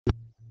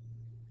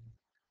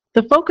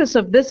The focus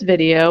of this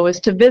video is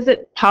to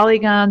visit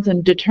polygons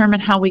and determine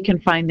how we can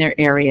find their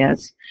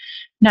areas.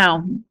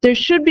 Now, there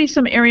should be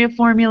some area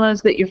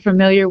formulas that you're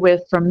familiar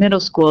with from middle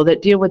school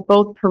that deal with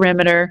both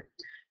perimeter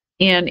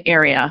and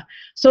area.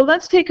 So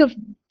let's take a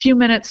few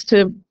minutes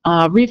to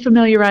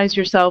refamiliarize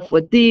yourself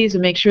with these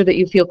and make sure that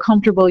you feel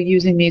comfortable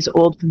using these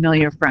old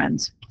familiar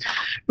friends.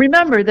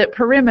 Remember that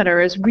perimeter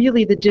is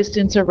really the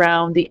distance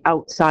around the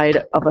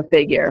outside of a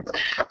figure.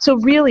 So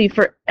really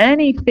for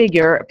any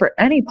figure, for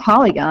any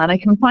polygon, I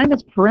can find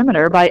its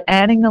perimeter by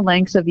adding the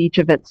lengths of each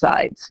of its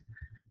sides.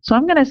 So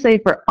I'm going to say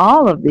for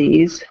all of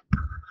these,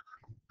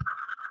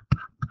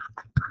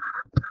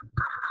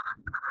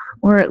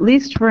 or at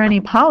least for any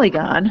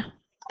polygon,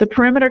 the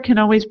perimeter can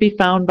always be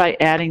found by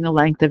adding the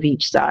length of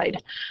each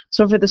side.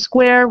 So for the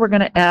square, we're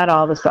going to add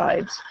all the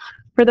sides.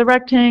 For the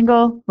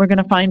rectangle, we're going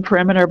to find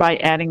perimeter by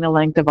adding the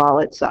length of all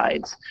its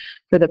sides.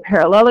 For the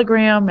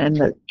parallelogram and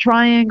the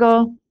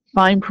triangle,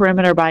 find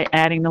perimeter by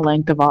adding the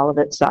length of all of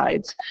its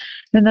sides.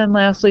 And then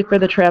lastly, for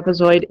the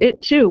trapezoid,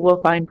 it too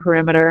will find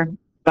perimeter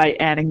by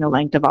adding the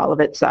length of all of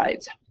its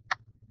sides.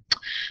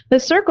 The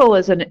circle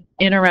is an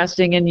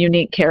interesting and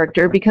unique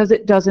character because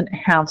it doesn't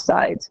have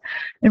sides.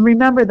 And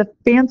remember, the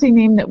fancy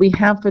name that we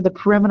have for the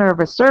perimeter of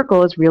a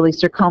circle is really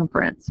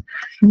circumference.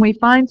 And we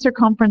find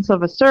circumference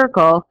of a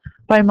circle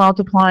by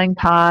multiplying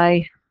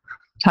pi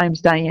times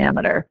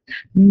diameter.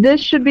 This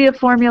should be a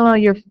formula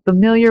you're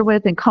familiar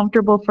with and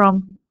comfortable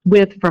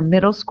with from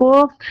middle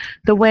school.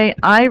 The way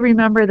I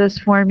remember this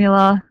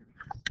formula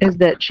is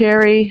that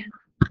cherry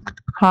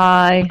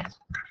pie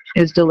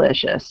is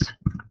delicious.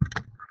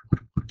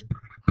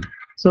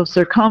 So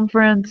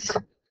circumference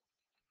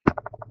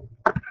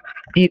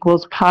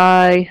equals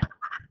pi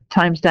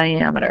times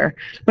diameter.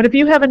 But if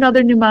you have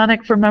another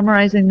mnemonic for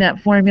memorizing that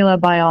formula,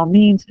 by all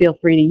means, feel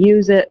free to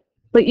use it.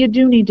 But you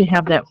do need to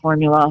have that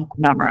formula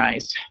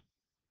memorized.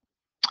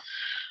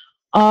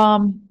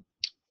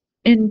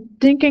 In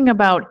thinking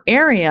about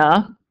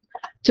area,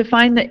 to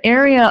find the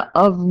area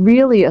of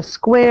really a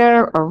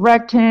square, a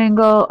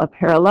rectangle, a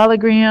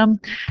parallelogram,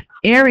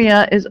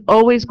 area is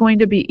always going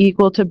to be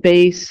equal to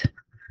base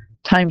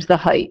times the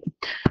height.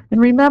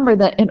 And remember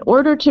that in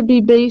order to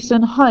be base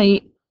and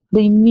height,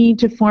 they need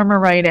to form a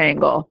right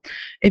angle.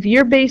 If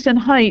your base and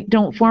height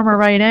don't form a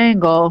right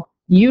angle,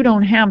 you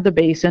don't have the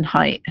base and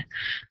height.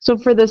 So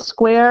for the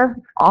square,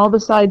 all the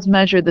sides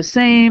measure the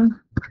same.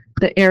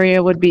 The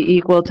area would be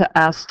equal to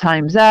s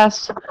times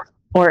s,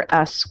 or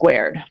s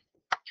squared.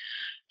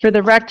 For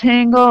the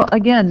rectangle,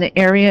 again, the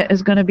area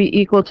is going to be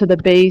equal to the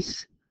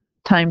base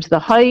times the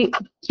height.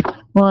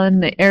 Well, in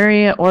the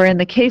area, or in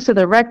the case of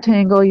the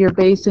rectangle, your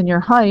base and your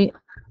height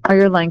are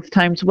your length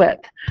times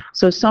width.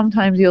 So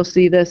sometimes you'll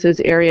see this as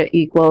area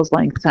equals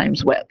length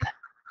times width.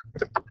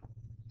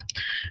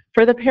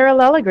 For the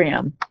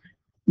parallelogram,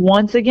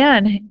 once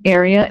again,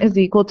 area is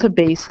equal to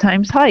base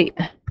times height.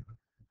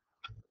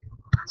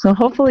 So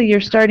hopefully you're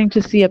starting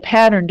to see a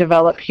pattern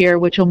develop here,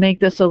 which will make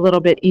this a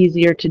little bit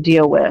easier to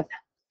deal with.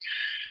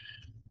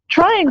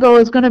 Triangle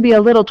is going to be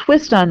a little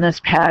twist on this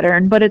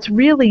pattern, but it's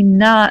really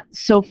not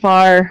so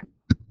far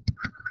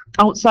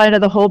outside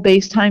of the whole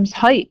base times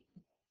height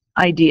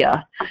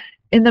idea.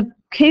 In the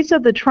case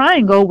of the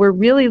triangle, we're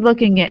really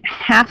looking at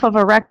half of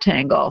a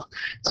rectangle.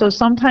 So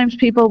sometimes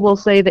people will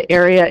say the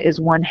area is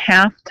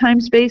 1/2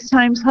 times base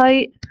times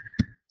height.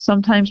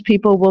 Sometimes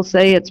people will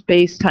say it's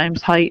base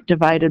times height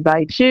divided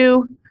by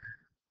 2.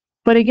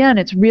 But again,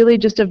 it's really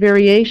just a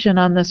variation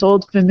on this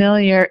old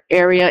familiar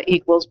area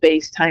equals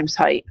base times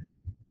height.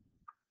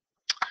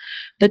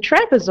 The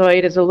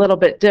trapezoid is a little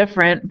bit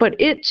different, but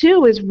it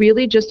too is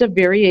really just a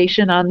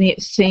variation on the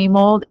same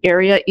old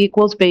area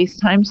equals base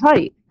times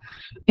height.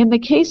 In the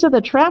case of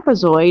the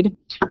trapezoid,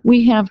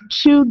 we have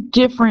two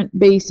different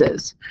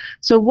bases.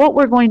 So what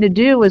we're going to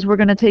do is we're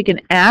going to take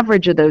an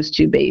average of those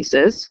two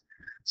bases.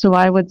 So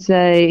I would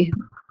say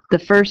the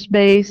first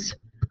base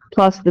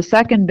plus the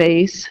second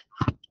base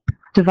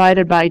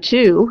divided by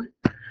 2.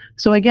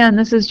 So again,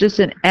 this is just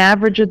an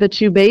average of the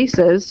two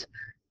bases,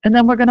 and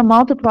then we're going to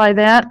multiply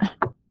that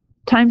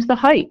times the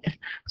height.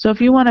 So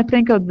if you want to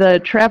think of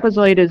the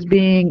trapezoid as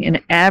being an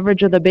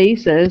average of the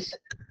bases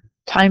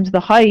times the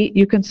height,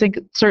 you can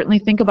certainly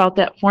think about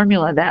that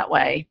formula that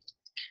way.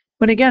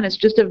 But again, it's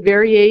just a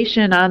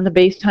variation on the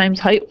base times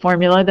height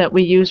formula that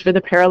we use for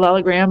the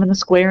parallelogram and the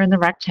square and the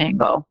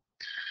rectangle.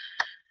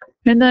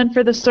 And then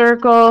for the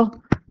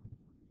circle,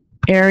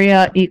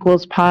 area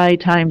equals pi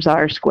times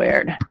r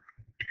squared.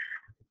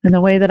 And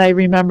the way that I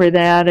remember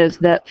that is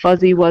that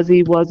Fuzzy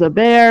Wuzzy was a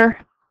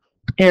bear,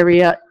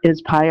 area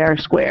is pi r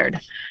squared.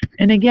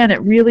 And again,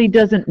 it really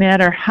doesn't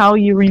matter how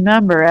you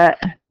remember it,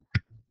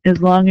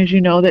 as long as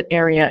you know that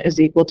area is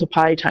equal to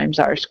pi times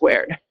r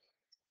squared.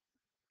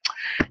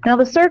 Now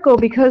the circle,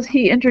 because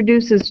he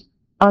introduces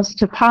us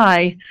to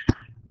pi,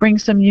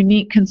 brings some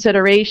unique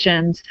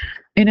considerations.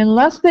 And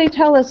unless they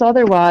tell us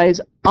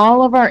otherwise,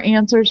 all of our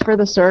answers for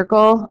the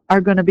circle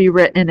are going to be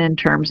written in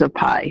terms of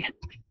pi.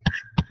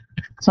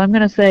 So I'm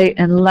going to say,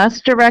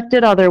 unless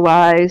directed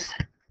otherwise,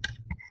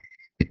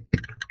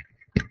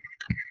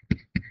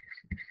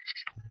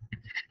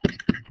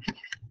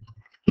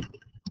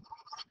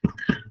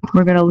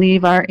 We're going to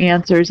leave our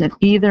answers in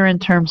either in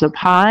terms of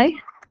pi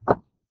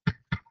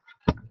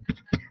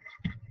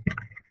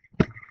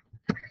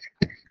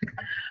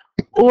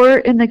or,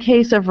 in the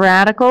case of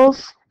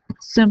radicals,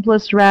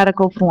 simplest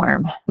radical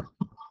form.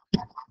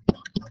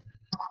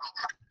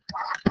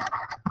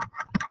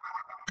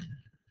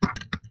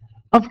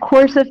 Of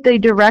course, if they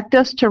direct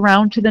us to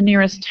round to the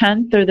nearest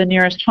tenth or the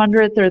nearest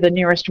hundredth or the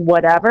nearest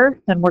whatever,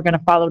 then we're going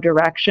to follow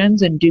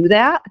directions and do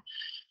that.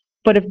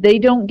 But if they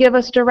don't give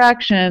us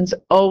directions,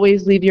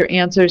 always leave your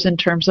answers in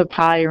terms of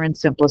pi or in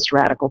simplest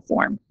radical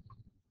form.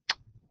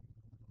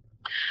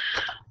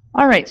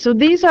 All right, so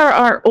these are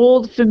our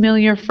old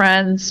familiar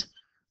friends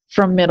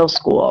from middle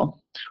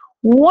school.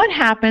 What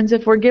happens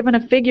if we're given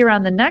a figure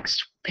on the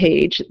next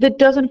page that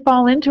doesn't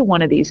fall into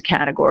one of these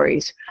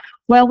categories?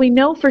 Well, we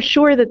know for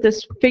sure that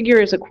this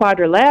figure is a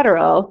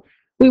quadrilateral.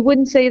 We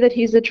wouldn't say that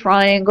he's a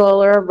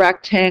triangle or a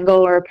rectangle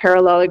or a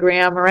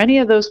parallelogram or any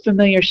of those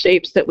familiar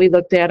shapes that we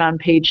looked at on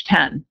page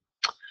 10.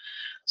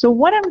 So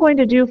what I'm going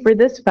to do for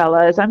this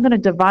fella is I'm going to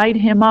divide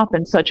him up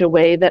in such a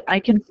way that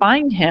I can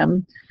find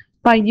him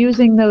by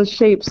using those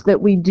shapes that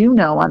we do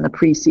know on the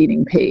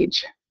preceding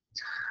page.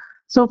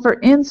 So for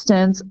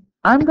instance,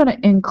 I'm going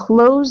to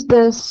enclose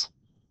this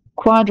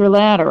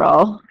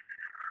quadrilateral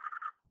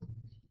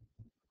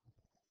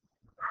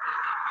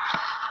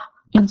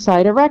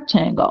inside a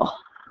rectangle.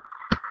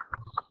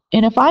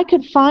 And if I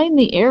could find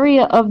the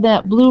area of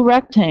that blue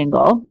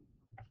rectangle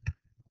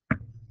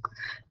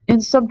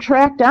and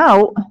subtract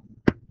out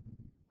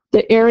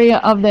the area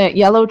of that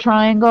yellow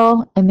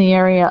triangle and the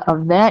area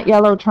of that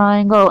yellow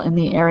triangle and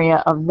the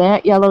area of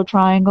that yellow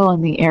triangle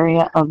and the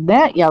area of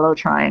that yellow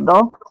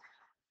triangle,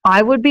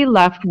 I would be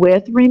left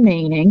with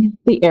remaining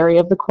the area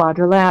of the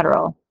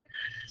quadrilateral.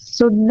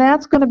 So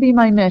that's going to be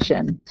my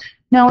mission.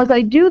 Now, as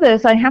I do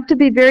this, I have to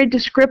be very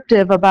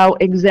descriptive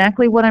about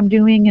exactly what I'm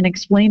doing and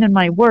explain in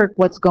my work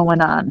what's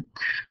going on.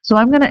 So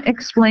I'm going to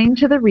explain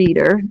to the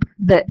reader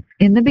that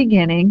in the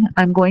beginning,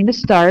 I'm going to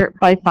start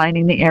by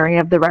finding the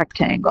area of the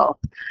rectangle.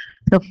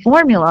 The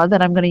formula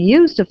that I'm going to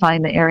use to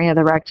find the area of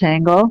the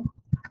rectangle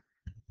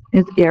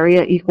is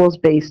area equals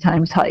base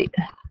times height.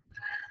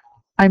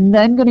 I'm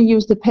then going to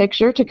use the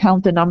picture to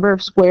count the number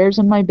of squares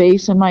in my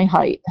base and my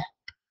height.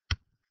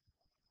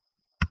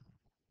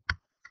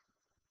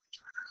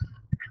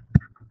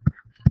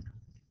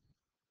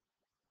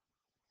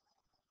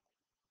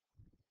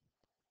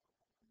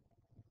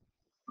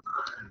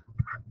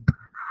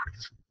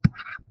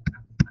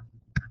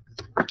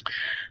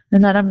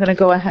 And then I'm going to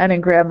go ahead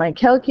and grab my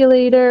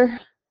calculator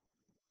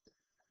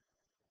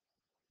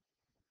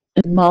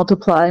and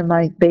multiply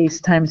my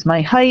base times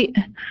my height.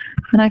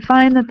 And I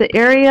find that the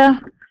area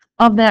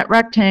of that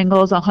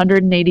rectangle is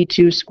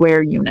 182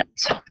 square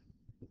units.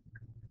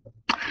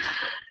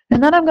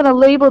 And then I'm going to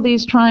label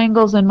these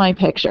triangles in my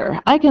picture.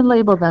 I can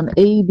label them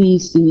A, B,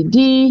 C,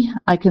 D.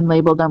 I can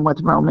label them with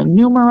Roman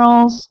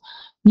numerals.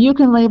 You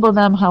can label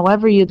them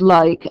however you'd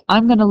like.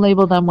 I'm going to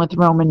label them with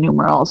Roman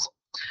numerals.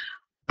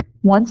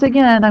 Once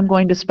again, I'm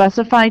going to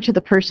specify to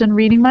the person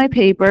reading my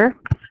paper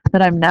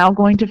that I'm now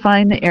going to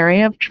find the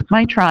area of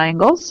my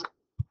triangles.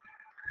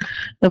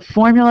 The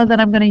formula that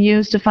I'm going to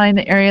use to find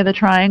the area of the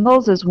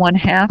triangles is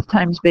 1/2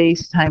 times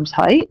base times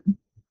height.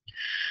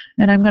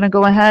 And I'm going to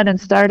go ahead and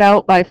start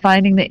out by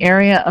finding the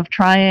area of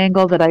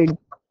triangle that I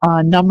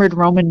numbered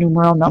Roman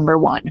numeral number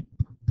 1.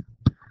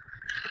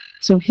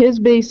 So his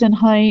base and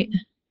height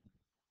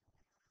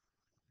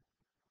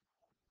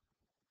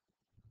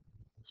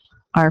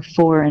are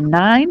 4 and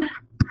 9.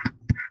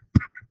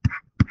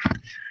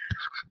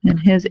 And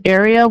his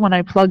area, when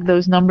I plug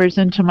those numbers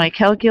into my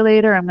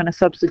calculator, I'm going to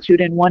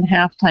substitute in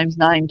 1/2 times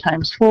 9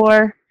 times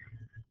 4.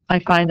 I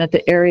find that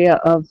the area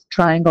of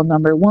triangle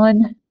number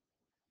 1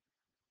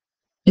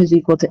 is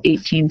equal to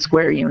 18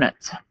 square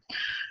units.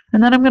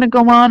 And then I'm going to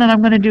go on and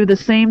I'm going to do the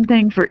same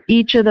thing for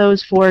each of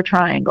those 4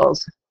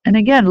 triangles. And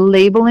again,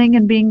 labeling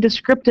and being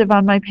descriptive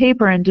on my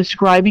paper and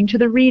describing to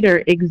the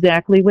reader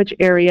exactly which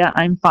area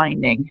I'm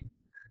finding.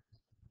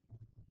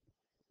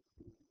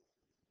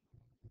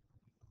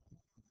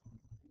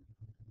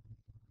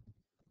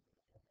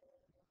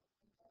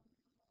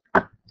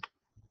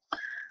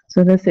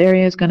 So this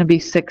area is going to be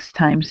 6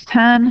 times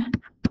 10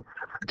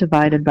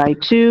 divided by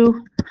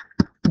 2,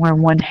 or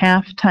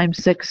 1/2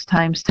 times 6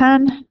 times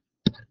 10,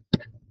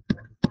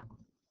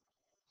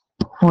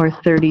 or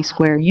 30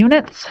 square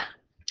units.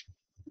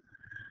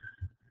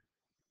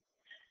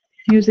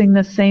 Using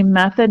the same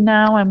method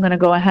now, I'm going to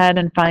go ahead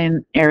and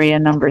find area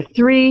number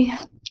 3.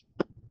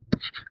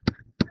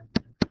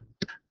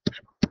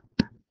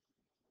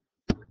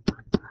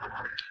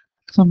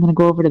 So I'm going to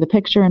go over to the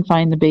picture and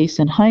find the base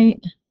and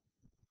height.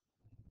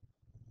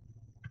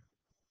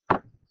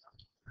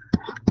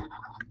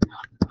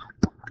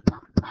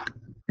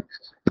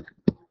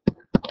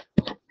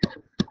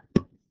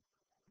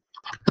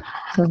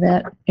 So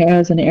that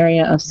has an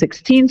area of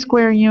 16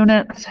 square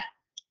units.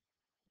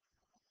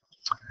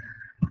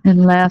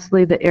 And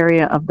lastly, the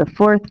area of the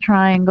 4th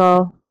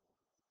triangle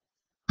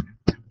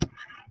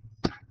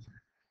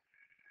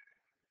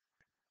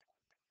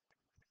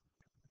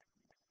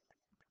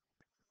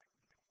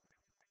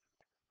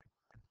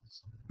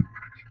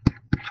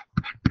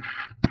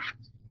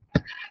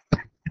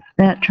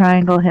That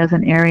triangle has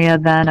an area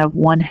then of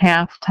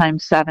 1/2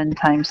 times 7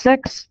 times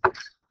 6,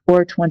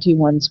 or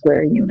 21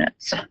 square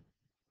units.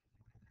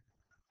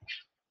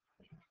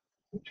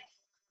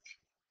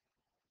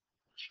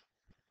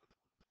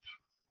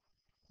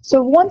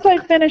 So once I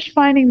finish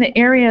finding the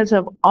areas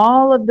of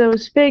all of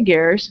those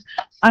figures,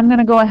 I'm going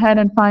to go ahead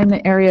and find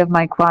the area of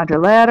my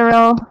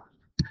quadrilateral.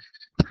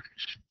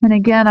 And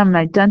again, I'm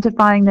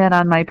identifying that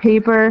on my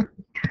paper.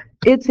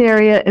 Its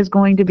area is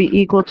going to be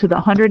equal to the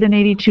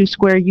 182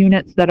 square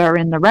units that are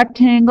in the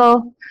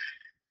rectangle.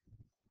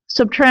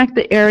 Subtract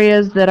the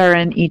areas that are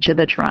in each of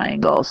the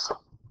triangles.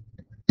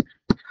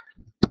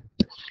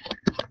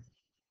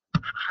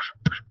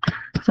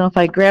 So if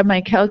I grab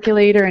my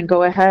calculator and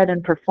go ahead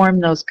and perform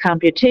those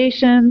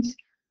computations,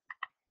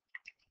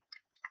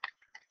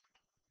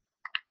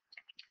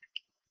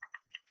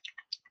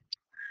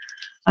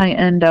 I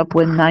end up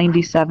with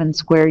 97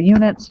 square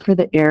units for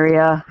the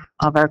area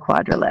of our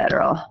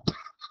quadrilateral.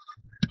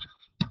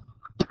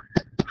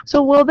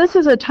 So while this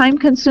is a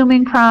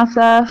time-consuming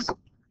process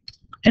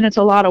and it's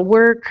a lot of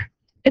work,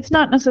 it's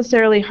not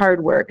necessarily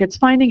hard work. It's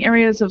finding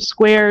areas of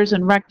squares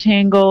and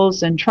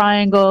rectangles and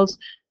triangles,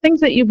 things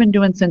that you've been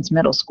doing since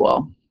middle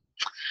school.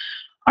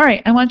 All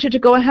right, I want you to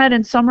go ahead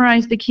and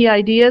summarize the key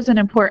ideas and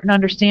important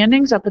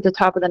understandings up at the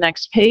top of the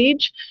next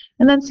page,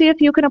 and then see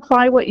if you can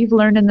apply what you've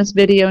learned in this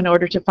video in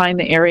order to find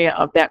the area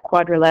of that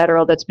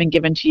quadrilateral that's been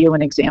given to you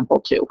in example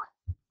 2.